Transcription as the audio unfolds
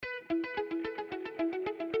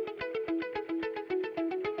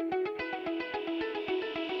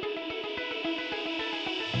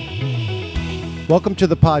Welcome to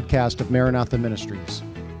the podcast of Maranatha Ministries.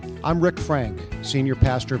 I'm Rick Frank, Senior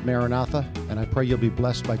Pastor of Maranatha, and I pray you'll be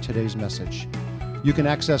blessed by today's message. You can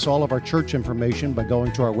access all of our church information by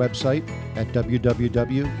going to our website at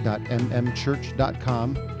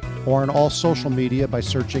www.mmchurch.com or on all social media by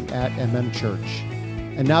searching at mmchurch.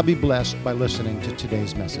 And now be blessed by listening to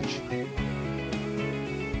today's message.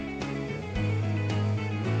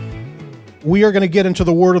 We are going to get into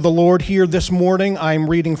the word of the Lord here this morning. I'm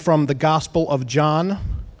reading from the Gospel of John.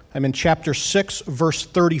 I'm in chapter 6, verse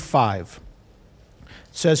 35. It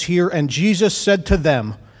says here, "And Jesus said to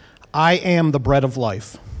them, I am the bread of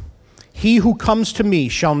life. He who comes to me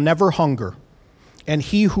shall never hunger, and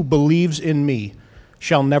he who believes in me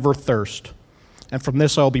shall never thirst." And from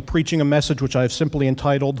this I'll be preaching a message which I have simply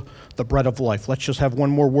entitled, The Bread of Life. Let's just have one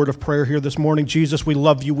more word of prayer here this morning. Jesus, we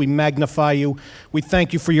love you, we magnify you. We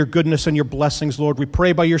thank you for your goodness and your blessings, Lord. We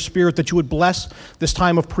pray by your Spirit that you would bless this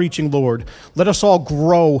time of preaching, Lord. Let us all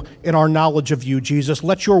grow in our knowledge of you, Jesus.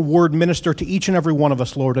 Let your word minister to each and every one of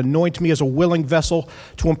us, Lord. Anoint me as a willing vessel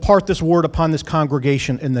to impart this word upon this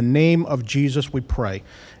congregation. In the name of Jesus we pray.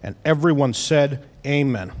 And everyone said,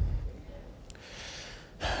 Amen.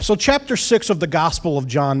 So chapter 6 of the Gospel of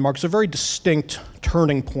John marks a very distinct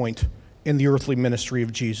turning point in the earthly ministry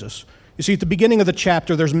of Jesus. You see, at the beginning of the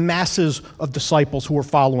chapter, there's masses of disciples who are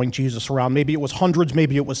following Jesus around. Maybe it was hundreds,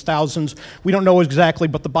 maybe it was thousands. We don't know exactly,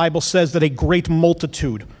 but the Bible says that a great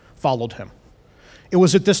multitude followed him. It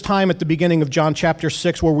was at this time, at the beginning of John chapter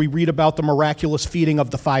 6, where we read about the miraculous feeding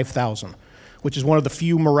of the 5,000. Which is one of the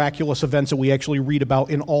few miraculous events that we actually read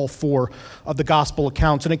about in all four of the gospel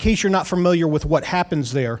accounts. And in case you're not familiar with what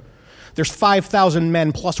happens there's 5,000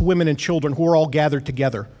 men plus women and children who are all gathered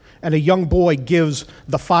together. And a young boy gives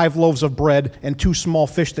the 5 loaves of bread and 2 small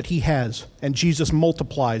fish that he has. And Jesus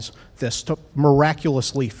multiplies this to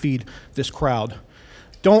miraculously feed this crowd.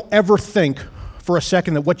 Don't ever think for a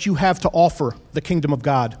second that what you have to offer the kingdom of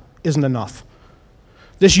God isn't enough.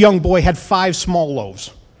 This young boy had 5 small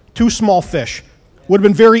loaves. 2 small fish. Would have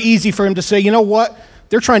been very easy for him to say, you know what?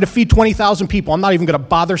 They're trying to feed 20,000 people. I'm not even going to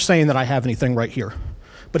bother saying that I have anything right here.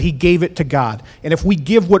 But he gave it to God. And if we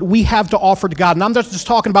give what we have to offer to God, and I'm not just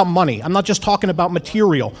talking about money. I'm not just talking about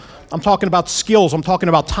material. I'm talking about skills. I'm talking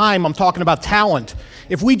about time. I'm talking about talent.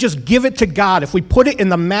 If we just give it to God, if we put it in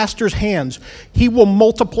the Master's hands, he will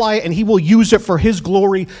multiply it and he will use it for his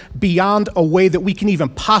glory beyond a way that we can even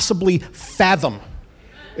possibly fathom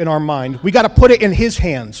in our mind. We got to put it in his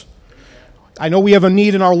hands. I know we have a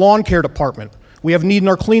need in our lawn care department. We have a need in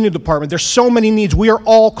our cleaning department. There's so many needs. We are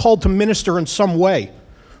all called to minister in some way.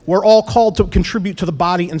 We're all called to contribute to the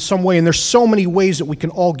body in some way, and there's so many ways that we can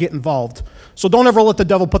all get involved. So don't ever let the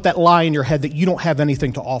devil put that lie in your head that you don't have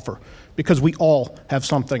anything to offer, because we all have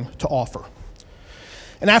something to offer.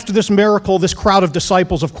 And after this miracle, this crowd of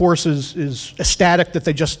disciples, of course, is ecstatic that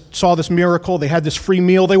they just saw this miracle. They had this free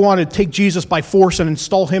meal. They wanted to take Jesus by force and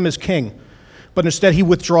install him as king. But instead, he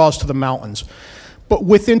withdraws to the mountains. But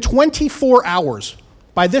within 24 hours,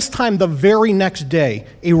 by this time the very next day,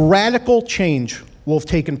 a radical change will have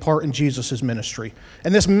taken part in Jesus' ministry.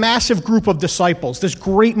 And this massive group of disciples, this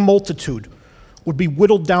great multitude, would be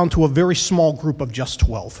whittled down to a very small group of just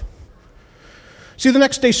 12. See, the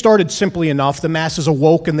next day started simply enough. The masses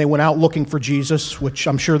awoke and they went out looking for Jesus, which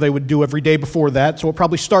I'm sure they would do every day before that. So it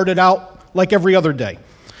probably started out like every other day.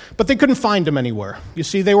 But they couldn't find him anywhere. You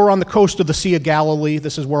see, they were on the coast of the Sea of Galilee.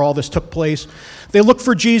 This is where all this took place. They looked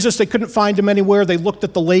for Jesus. They couldn't find him anywhere. They looked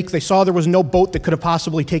at the lake. They saw there was no boat that could have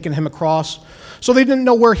possibly taken him across. So they didn't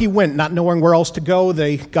know where he went. Not knowing where else to go,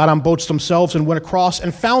 they got on boats themselves and went across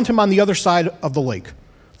and found him on the other side of the lake,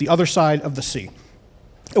 the other side of the sea.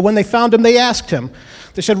 And when they found him, they asked him,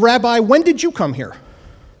 they said, "Rabbi, when did you come here?"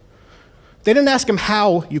 They didn't ask him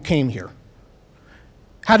how you came here.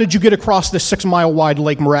 How did you get across this 6-mile wide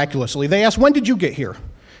lake miraculously? They asked, when did you get here?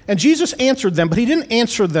 And Jesus answered them, but he didn't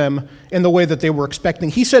answer them in the way that they were expecting.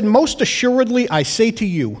 He said, "Most assuredly, I say to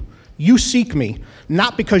you, you seek me,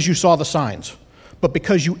 not because you saw the signs, but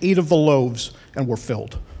because you ate of the loaves and were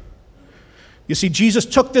filled." You see, Jesus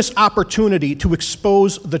took this opportunity to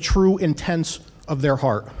expose the true intents of their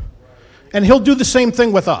heart. And he'll do the same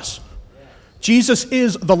thing with us. Jesus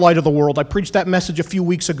is the light of the world. I preached that message a few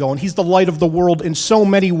weeks ago, and he's the light of the world in so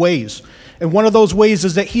many ways. And one of those ways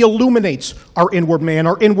is that he illuminates our inward man,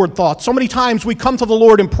 our inward thoughts. So many times we come to the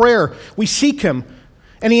Lord in prayer, we seek him,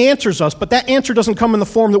 and he answers us, but that answer doesn't come in the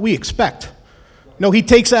form that we expect. No, he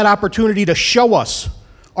takes that opportunity to show us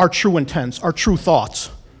our true intents, our true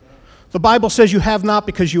thoughts. The Bible says you have not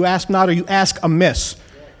because you ask not, or you ask amiss.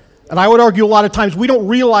 And I would argue a lot of times we don't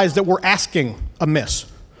realize that we're asking amiss.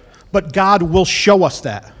 But God will show us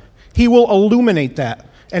that. He will illuminate that.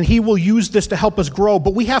 and he will use this to help us grow,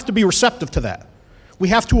 but we have to be receptive to that. We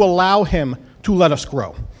have to allow him to let us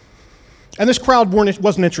grow. And this crowd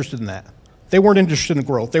wasn't interested in that. They weren't interested in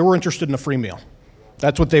growth. They were interested in a free meal.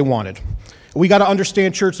 That's what they wanted. We got to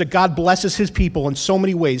understand, church, that God blesses his people in so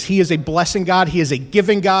many ways. He is a blessing God. He is a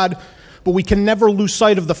giving God. But we can never lose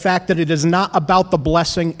sight of the fact that it is not about the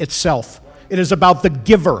blessing itself. It is about the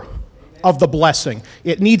giver of the blessing.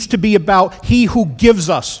 It needs to be about he who gives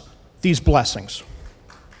us these blessings.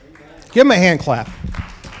 Give him a hand clap.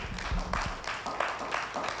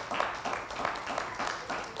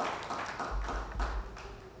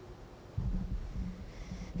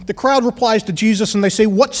 The crowd replies to Jesus and they say,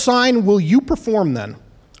 "What sign will you perform then,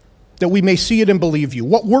 that we may see it and believe you?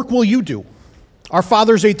 What work will you do? Our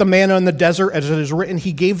fathers ate the manna in the desert, as it is written,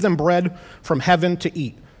 he gave them bread from heaven to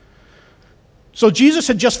eat." So Jesus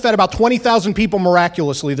had just fed about 20,000 people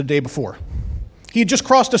miraculously the day before. He had just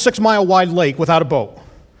crossed a 6-mile wide lake without a boat.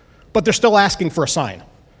 But they're still asking for a sign.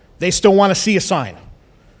 They still want to see a sign.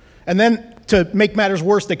 And then, to make matters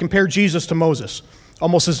worse, they compare Jesus to Moses,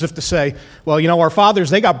 almost as if to say, well, you know, our fathers,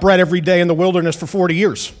 they got bread every day in the wilderness for 40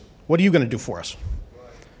 years. What are you going to do for us?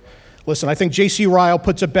 Listen, I think J.C. Ryle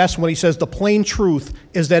puts it best when he says the plain truth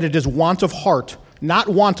is that it is want of heart, not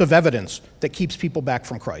want of evidence, that keeps people back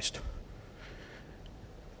from Christ.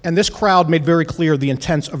 And this crowd made very clear the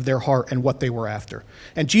intents of their heart and what they were after.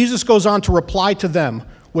 And Jesus goes on to reply to them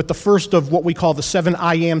with the first of what we call the 7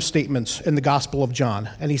 I am statements in the Gospel of John.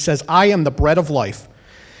 And he says, "I am the bread of life.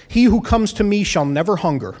 He who comes to me shall never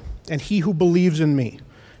hunger, and he who believes in me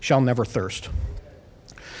shall never thirst."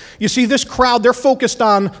 You see, this crowd, they're focused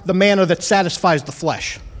on the manna that satisfies the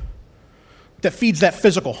flesh, that feeds that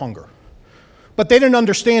physical hunger. But they didn't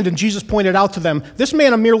understand, and Jesus pointed out to them, this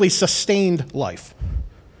manna merely sustained life.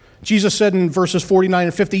 Jesus said in verses 49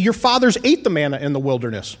 and 50, "Your fathers ate the manna in the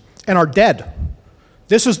wilderness and are dead.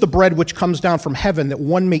 This is the bread which comes down from heaven, that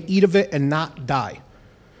one may eat of it and not die."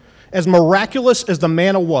 As miraculous as the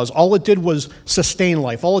manna was, all it did was sustain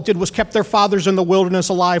life. All it did was kept their fathers in the wilderness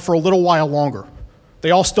alive for a little while longer.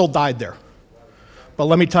 They all still died there. But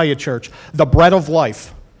let me tell you, church, the bread of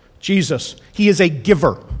life, Jesus, he is a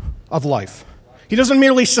giver of life. He doesn't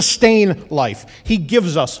merely sustain life. He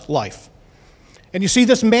gives us life. And you see,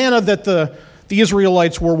 this manna that the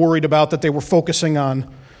Israelites were worried about, that they were focusing on,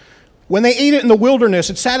 when they ate it in the wilderness,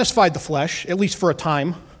 it satisfied the flesh, at least for a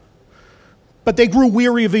time. But they grew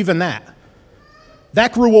weary of even that.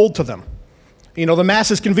 That grew old to them. You know, the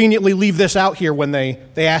masses conveniently leave this out here when they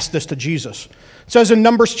ask this to Jesus. It says in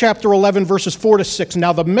Numbers chapter 11, verses 4 to 6,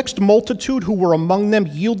 "Now the mixed multitude who were among them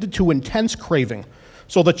yielded to intense craving.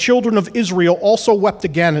 So the children of Israel also wept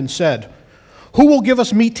again and said, 'Who will give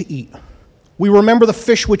us meat to eat? We remember the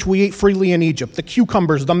fish which we ate freely in Egypt, the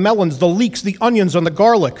cucumbers, the melons, the leeks, the onions, and the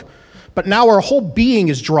garlic. But now our whole being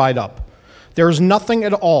is dried up. There is nothing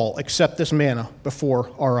at all except this manna before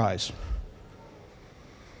our eyes.'"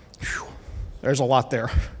 Whew. There's a lot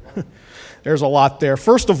there. There's a lot there.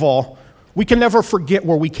 First of all, we can never forget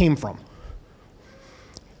where we came from.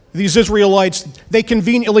 These Israelites, they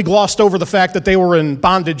conveniently glossed over the fact that they were in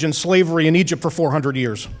bondage and slavery in Egypt for 400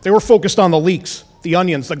 years. They were focused on the leeks, the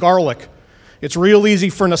onions, the garlic. It's real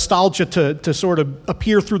easy for nostalgia to sort of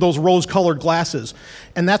appear through those rose-colored glasses.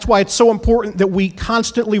 And that's why it's so important that we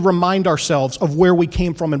constantly remind ourselves of where we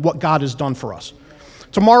came from and what God has done for us.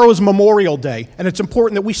 Tomorrow is Memorial Day, and it's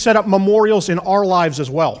important that we set up memorials in our lives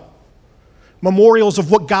as well. Memorials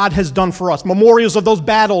of what God has done for us. Memorials of those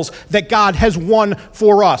battles that God has won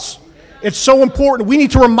for us. It's so important. We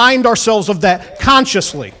need to remind ourselves of that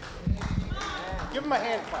consciously. Give him a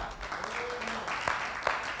hand clap.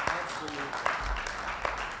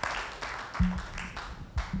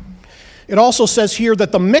 It also says here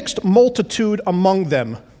that the mixed multitude among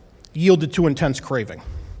them yielded to intense craving.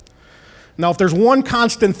 Now, if there's one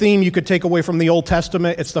constant theme you could take away from the Old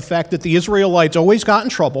Testament, it's the fact that the Israelites always got in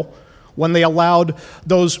trouble when they allowed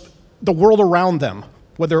the world around them,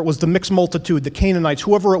 whether it was the mixed multitude, the Canaanites,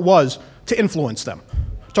 whoever it was, to influence them,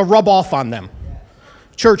 to rub off on them.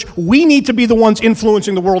 Church, we need to be the ones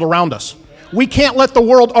influencing the world around us. We can't let the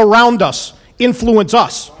world around us influence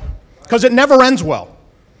us, because it never ends well.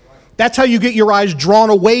 That's how you get your eyes drawn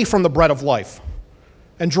away from the bread of life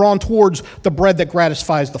and drawn towards the bread that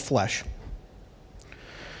gratifies the flesh.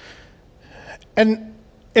 And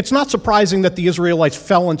it's not surprising that the Israelites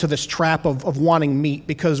fell into this trap of wanting meat,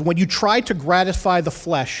 because when you try to gratify the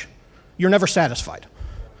flesh, you're never satisfied.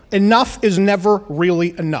 Enough is never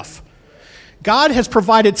really enough. God has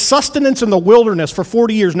provided sustenance in the wilderness for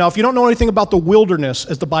 40 years. Now, if you don't know anything about the wilderness,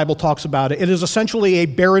 as the Bible talks about it, it is essentially a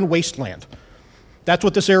barren wasteland. That's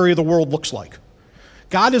what this area of the world looks like.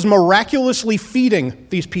 God is miraculously feeding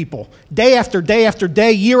these people day after day after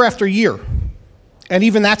day, year after year. And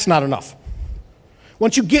even that's not enough.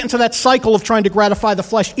 Once you get into that cycle of trying to gratify the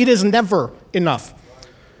flesh, it is never enough.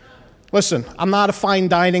 Listen, I'm not a fine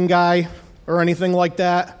dining guy or anything like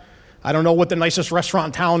that. I don't know what the nicest restaurant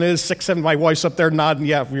in town is. 6, 7, my wife's up there nodding.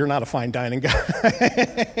 Yeah, you're not a fine dining guy.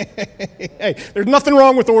 Hey, there's nothing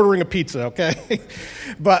wrong with ordering a pizza, okay?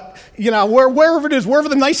 But, wherever it is, wherever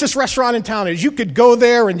the nicest restaurant in town is, you could go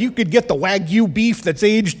there and you could get the Wagyu beef that's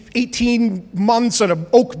aged 18 months in an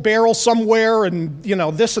oak barrel somewhere and,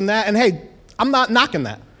 this and that. And hey, I'm not knocking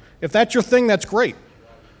that. If that's your thing, that's great.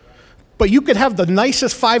 But you could have the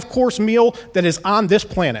nicest 5-course meal that is on this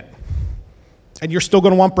planet, and you're still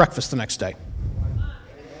going to want breakfast the next day.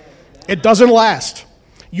 It doesn't last.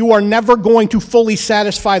 You are never going to fully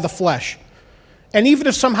satisfy the flesh. And even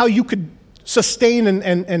if somehow you could sustain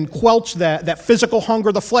and quelch that physical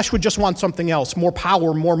hunger, the flesh would just want something else, more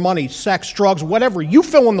power, more money, sex, drugs, whatever. You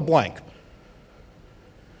fill in the blank.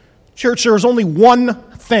 Church, there is only one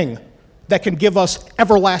thing that can give us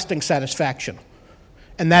everlasting satisfaction,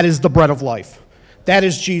 and that is the bread of life. That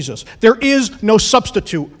is Jesus. There is no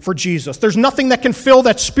substitute for Jesus. There's nothing that can fill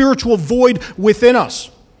that spiritual void within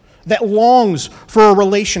us that longs for a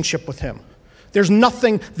relationship with Him. There's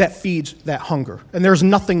nothing that feeds that hunger, and there's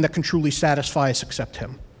nothing that can truly satisfy us except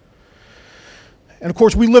Him. And of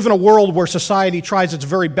course, we live in a world where society tries its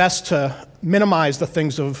very best to minimize the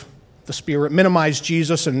things of the Spirit, minimize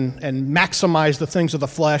Jesus, and maximize the things of the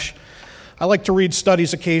flesh. I like to read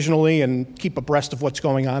studies occasionally and keep abreast of what's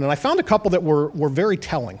going on, and I found a couple that were very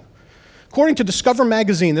telling. According to Discover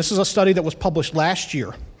magazine, this is a study that was published last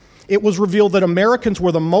year, it was revealed that Americans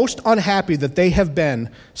were the most unhappy that they have been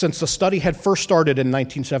since the study had first started in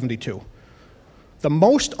 1972. The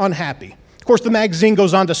most unhappy. Of course, the magazine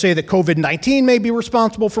goes on to say that COVID-19 may be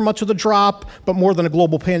responsible for much of the drop, but more than a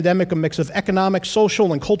global pandemic, a mix of economic,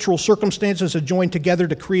 social, and cultural circumstances have joined together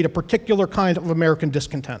to create a particular kind of American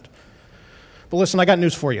discontent. But listen, I got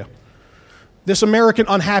news for you. This American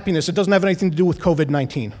unhappiness, it doesn't have anything to do with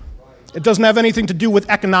COVID-19. It doesn't have anything to do with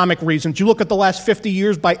economic reasons. You look at the last 50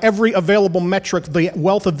 years, by every available metric, the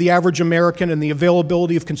wealth of the average American and the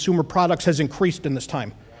availability of consumer products has increased in this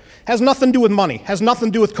time. Has nothing to do with money, has nothing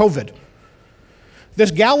to do with COVID.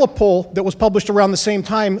 This Gallup poll that was published around the same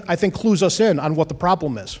time, I think, clues us in on what the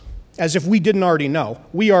problem is. As if we didn't already know.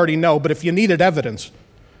 We already know, but if you needed evidence.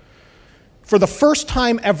 For the first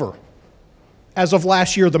time ever, as of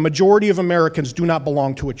last year, the majority of Americans do not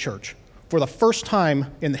belong to a church. For the first time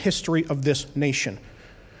in the history of this nation.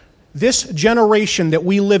 This generation that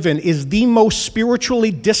we live in is the most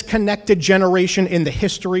spiritually disconnected generation in the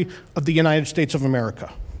history of the United States of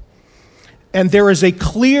America. And there is a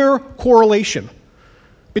clear correlation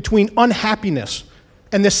between unhappiness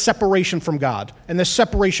and this separation from God, and this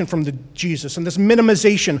separation from Jesus, and this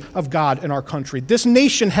minimization of God in our country. This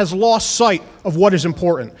nation has lost sight of what is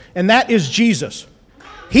important, and that is Jesus.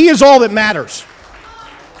 He is all that matters.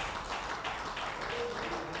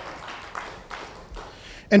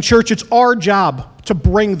 And church, it's our job to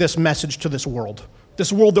bring this message to this world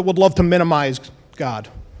that would love to minimize God.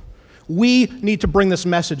 We need to bring this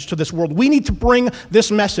message to this world. We need to bring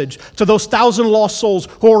this message to those 1,000 lost souls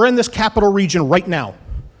who are in this capital region right now.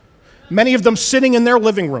 Many of them sitting in their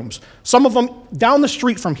living rooms. Some of them down the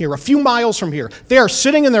street from here, a few miles from here. They are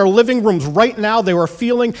sitting in their living rooms right now. They are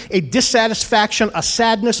feeling a dissatisfaction, a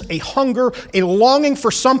sadness, a hunger, a longing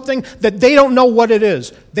for something that they don't know what it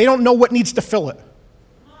is. They don't know what needs to fill it.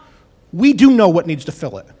 We do know what needs to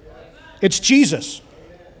fill it. It's Jesus.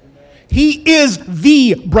 He is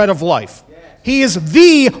the bread of life. He is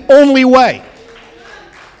the only way.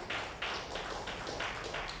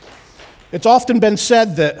 It's often been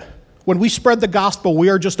said that when we spread the gospel, we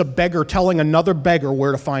are just a beggar telling another beggar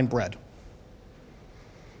where to find bread.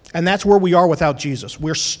 And that's where we are without Jesus.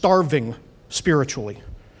 We're starving spiritually.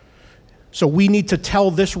 So we need to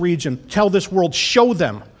tell this region, tell this world, show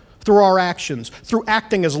them through our actions, through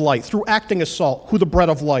acting as light, through acting as salt, who the bread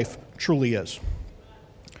of life truly is.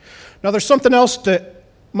 Now, there's something else that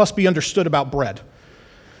must be understood about bread.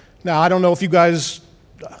 Now, I don't know if you guys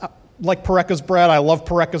like Pareca's bread. I love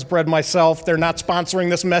Pareca's bread myself. They're not sponsoring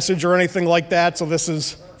this message or anything like that, so this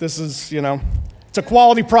is it's a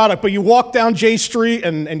quality product. But you walk down J Street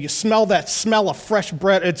and you smell that smell of fresh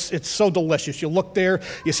bread. It's so delicious. You look there,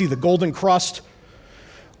 you see the golden crust.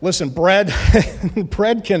 Listen, bread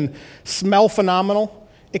can smell phenomenal.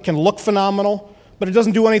 It can look phenomenal, but it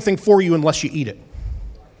doesn't do anything for you unless you eat it.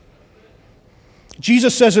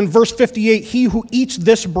 Jesus says in verse 58, "He who eats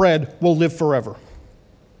this bread will live forever."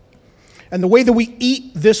 And the way that we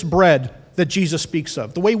eat this bread that Jesus speaks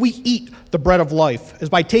of. The way we eat the bread of life is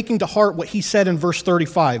by taking to heart what he said in verse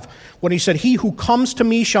 35, when he said, "He who comes to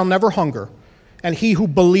me shall never hunger, and he who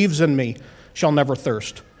believes in me shall never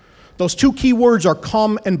thirst." Those two key words are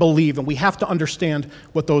come and believe, and we have to understand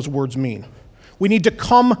what those words mean. We need to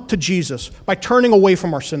come to Jesus by turning away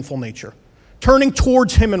from our sinful nature, turning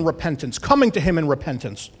towards him in repentance, coming to him in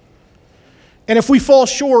repentance. And if we fall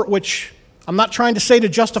short, which I'm not trying to say to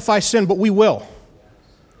justify sin, but we will,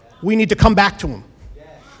 we need to come back to him.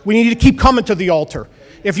 We need to keep coming to the altar.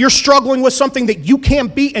 If you're struggling with something that you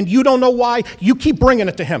can't beat and you don't know why, you keep bringing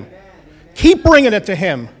it to him. Keep bringing it to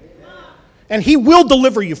him. And he will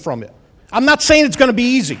deliver you from it. I'm not saying it's going to be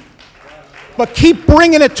easy, but keep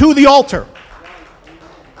bringing it to the altar.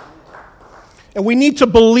 And we need to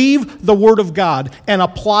believe the Word of God and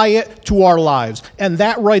apply it to our lives. And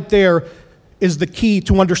that right there is the key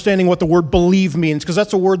to understanding what the word believe means, because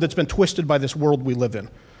that's a word that's been twisted by this world we live in.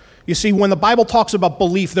 You see, when the Bible talks about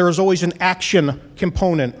belief, there is always an action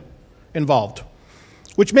component involved,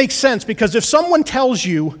 which makes sense, because if someone tells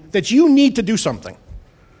you that you need to do something,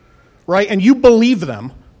 right, and you believe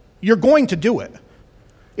them, you're going to do it.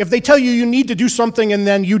 If they tell you you need to do something and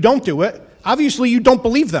then you don't do it, obviously you don't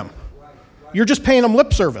believe them. You're just paying them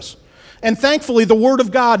lip service. And thankfully, the Word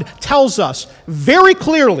of God tells us very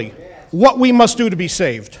clearly what we must do to be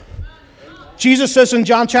saved. Jesus says in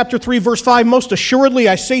John chapter 3, verse 5, "Most assuredly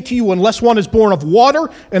I say to you, unless one is born of water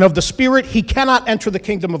and of the Spirit, he cannot enter the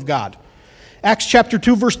kingdom of God." Acts chapter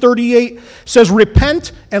 2, verse 38 says,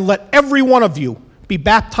 "Repent and let every one of you be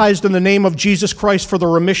baptized in the name of Jesus Christ for the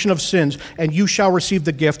remission of sins, and you shall receive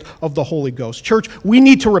the gift of the Holy Ghost." Church, we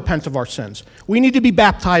need to repent of our sins. We need to be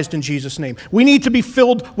baptized in Jesus' name. We need to be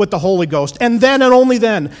filled with the Holy Ghost. And then and only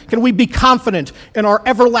then can we be confident in our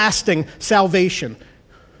everlasting salvation.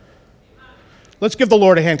 Let's give the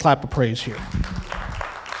Lord a hand clap of praise here.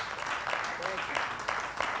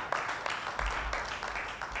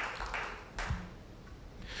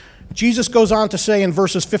 Jesus goes on to say in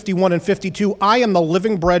verses 51 and 52, "I am the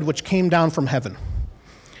living bread which came down from heaven.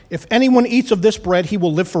 If anyone eats of this bread, he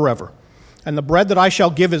will live forever. And the bread that I shall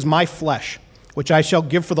give is my flesh, which I shall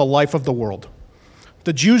give for the life of the world."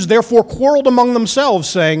 The Jews therefore quarreled among themselves,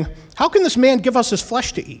 saying, "How can this man give us his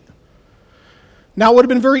flesh to eat?" Now, it would have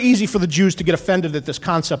been very easy for the Jews to get offended at this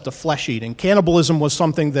concept of flesh eating. Cannibalism was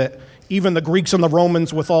something that even the Greeks and the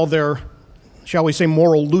Romans, with all their, shall we say,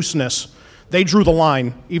 moral looseness, they drew the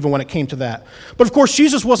line even when it came to that. But of course,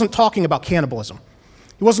 Jesus wasn't talking about cannibalism.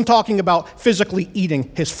 He wasn't talking about physically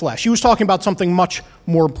eating his flesh. He was talking about something much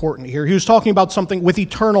more important here. He was talking about something with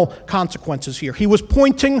eternal consequences here. He was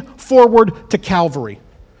pointing forward to Calvary,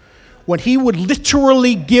 when he would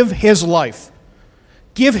literally give his life,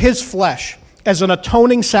 give his flesh as an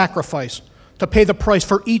atoning sacrifice to pay the price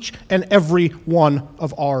for each and every one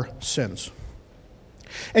of our sins.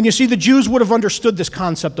 And you see, the Jews would have understood this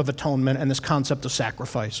concept of atonement and this concept of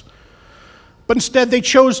sacrifice. But instead, they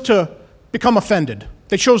chose to become offended.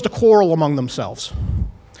 They chose to quarrel among themselves.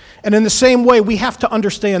 And in the same way, we have to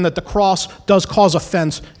understand that the cross does cause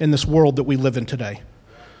offense in this world that we live in today.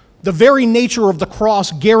 The very nature of the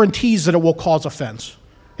cross guarantees that it will cause offense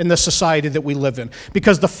in the society that we live in.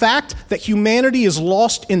 Because the fact that humanity is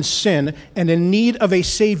lost in sin and in need of a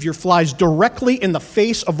Savior flies directly in the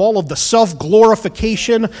face of all of the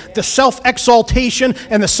self-glorification, the self-exaltation,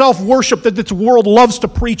 and the self-worship that this world loves to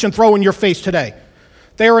preach and throw in your face today.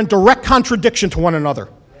 They are in direct contradiction to one another.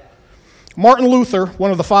 Martin Luther, one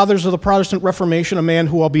of the fathers of the Protestant Reformation, a man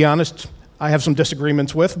who, I'll be honest, I have some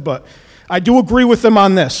disagreements with, but I do agree with him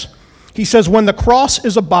on this. He says, "When the cross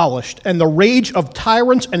is abolished and the rage of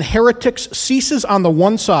tyrants and heretics ceases on the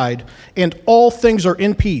one side, and all things are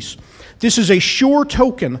in peace, this is a sure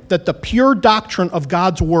token that the pure doctrine of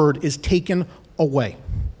God's word is taken away."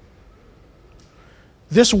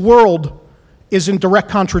 This world is in direct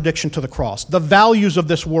contradiction to the cross. The values of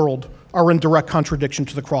this world are in direct contradiction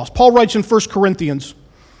to the cross. Paul writes in 1 Corinthians,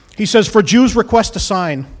 he says, "For Jews request a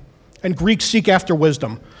sign, and Greeks seek after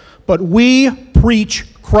wisdom. But we preach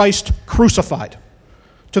Christ crucified.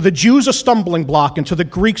 To the Jews a stumbling block, and to the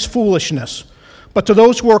Greeks foolishness. But to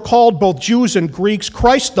those who are called, both Jews and Greeks,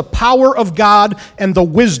 Christ the power of God and the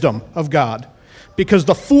wisdom of God. Because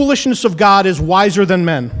the foolishness of God is wiser than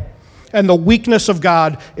men, and the weakness of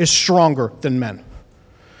God is stronger than men."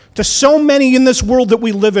 To so many in this world that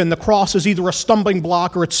we live in, the cross is either a stumbling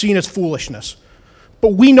block or it's seen as foolishness.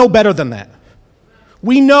 But we know better than that.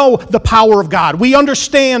 We know the power of God. We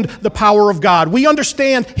understand the power of God. We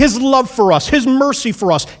understand his love for us, his mercy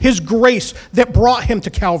for us, his grace that brought him to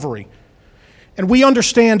Calvary. And we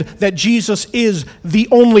understand that Jesus is the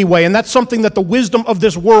only way, and that's something that the wisdom of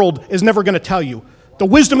this world is never going to tell you. The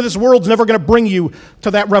wisdom of this world is never going to bring you to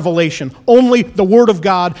that revelation. Only the Word of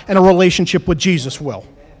God and a relationship with Jesus will.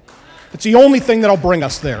 It's the only thing that will bring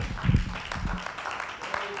us there.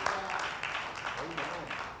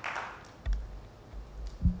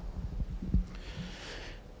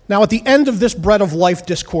 Now, at the end of this bread of life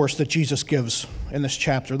discourse that Jesus gives in this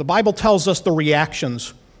chapter, the Bible tells us the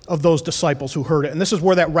reactions of those disciples who heard it. And this is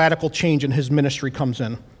where that radical change in his ministry comes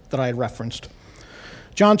in that I had referenced.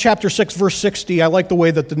 John chapter 6, verse 60, I like the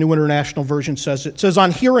way that the New International Version says it. It says,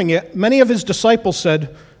 on hearing it, many of his disciples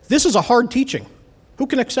said, this is a hard teaching. Who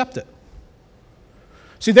can accept it?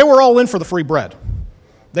 See, they were all in for the free bread.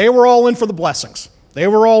 They were all in for the blessings. They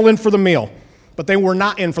were all in for the meal. But they were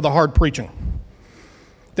not in for the hard preaching.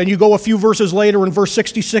 Then you go a few verses later in verse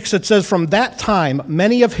 66, it says, from that time,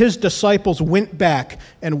 many of his disciples went back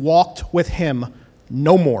and walked with him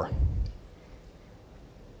no more.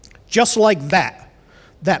 Just like that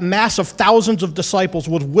mass of thousands of disciples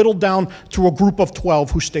was whittled down to a group of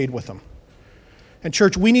 12 who stayed with him. And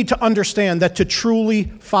church, we need to understand that to truly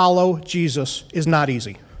follow Jesus is not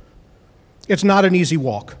easy. It's not an easy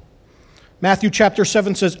walk. Matthew chapter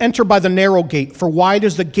 7 says, enter by the narrow gate, for wide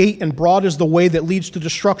is the gate and broad is the way that leads to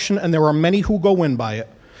destruction, and there are many who go in by it.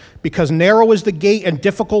 Because narrow is the gate and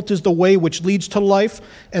difficult is the way which leads to life,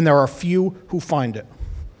 and there are few who find it.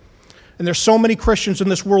 And there's so many Christians in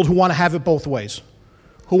this world who want to have it both ways,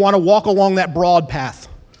 who want to walk along that broad path,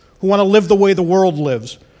 who want to live the way the world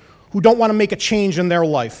lives, who don't want to make a change in their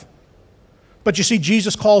life. But you see,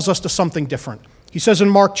 Jesus calls us to something different. He says in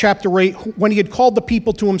Mark chapter 8, when he had called the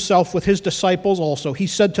people to himself with his disciples also, he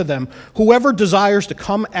said to them, whoever desires to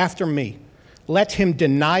come after me, let him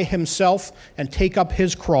deny himself and take up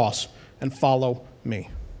his cross and follow me.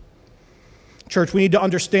 Church, we need to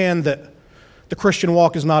understand that the Christian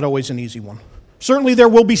walk is not always an easy one. Certainly there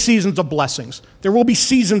will be seasons of blessings. There will be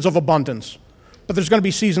seasons of abundance. But there's going to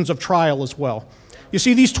be seasons of trial as well. You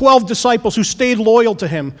see, these 12 disciples who stayed loyal to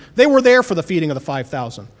him, they were there for the feeding of the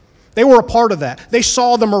 5,000. They were a part of that. They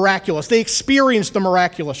saw the miraculous. They experienced the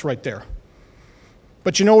miraculous right there.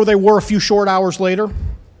 But you know where they were a few short hours later?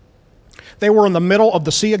 They were in the middle of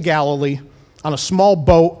the Sea of Galilee on a small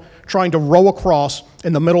boat trying to row across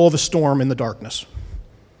in the middle of a storm in the darkness.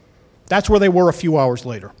 That's where they were a few hours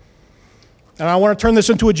later. And I want to turn this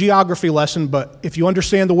into a geography lesson, but if you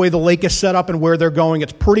understand the way the lake is set up and where they're going,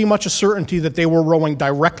 it's pretty much a certainty that they were rowing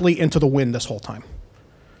directly into the wind this whole time.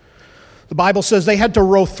 The Bible says they had to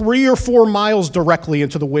row 3 or 4 miles directly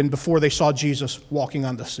into the wind before they saw Jesus walking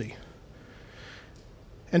on the sea.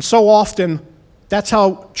 And so often, that's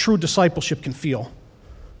how true discipleship can feel.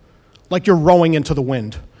 Like you're rowing into the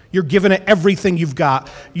wind. You're giving it everything you've got.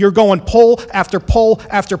 You're going pull after pull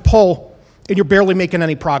after pull, and you're barely making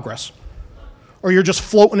any progress. Or you're just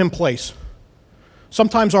floating in place.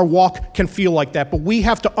 Sometimes our walk can feel like that, but we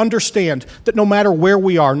have to understand that no matter where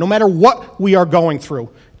we are, no matter what we are going through,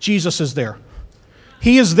 Jesus is there.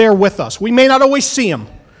 He is there with us. We may not always see him.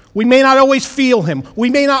 We may not always feel him. We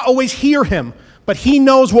may not always hear him, but he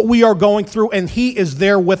knows what we are going through, and he is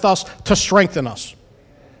there with us to strengthen us.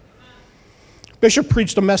 Bishop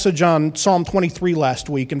preached a message on Psalm 23 last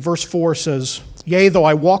week, and verse 4 says, yea, though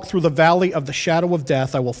I walk through the valley of the shadow of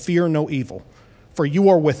death, I will fear no evil, for you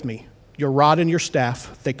are with me. Your rod and your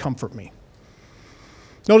staff, they comfort me.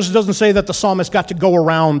 Notice it doesn't say that the psalmist got to go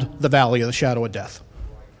around the valley of the shadow of death.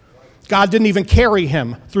 God didn't even carry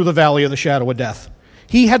him through the valley of the shadow of death.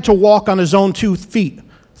 He had to walk on his own 2 feet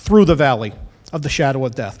through the valley of the shadow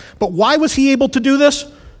of death. But why was he able to do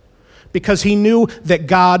this? Because he knew that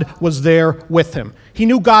God was there with him. He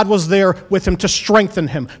knew God was there with him to strengthen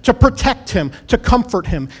him, to protect him, to comfort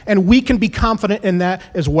him. And we can be confident in that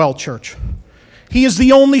as well, church. He is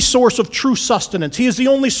the only source of true sustenance. He is the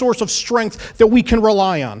only source of strength that we can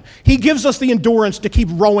rely on. He gives us the endurance to keep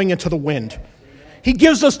rowing into the wind. He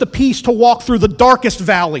gives us the peace to walk through the darkest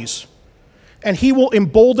valleys. And he will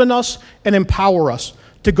embolden us and empower us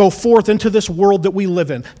to go forth into this world that we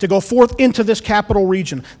live in, to go forth into this capital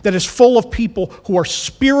region that is full of people who are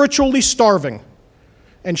spiritually starving,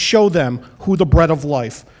 and show them who the bread of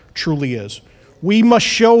life truly is. We must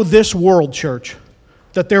show this world, church,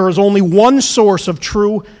 that there is only one source of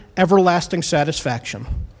true, everlasting satisfaction,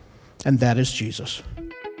 and that is Jesus.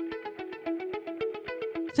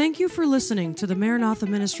 Thank you for listening to the Maranatha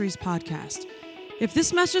Ministries podcast. If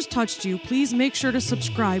this message touched you, please make sure to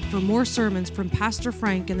subscribe for more sermons from Pastor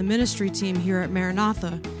Frank and the ministry team here at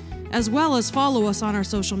Maranatha, as well as follow us on our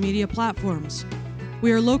social media platforms.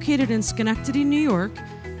 We are located in Schenectady, New York,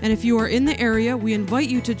 and if you are in the area, we invite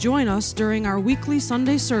you to join us during our weekly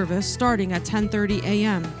Sunday service starting at 10:30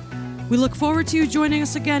 a.m. We look forward to you joining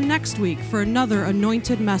us again next week for another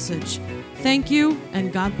anointed message. Thank you,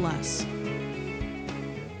 and God bless.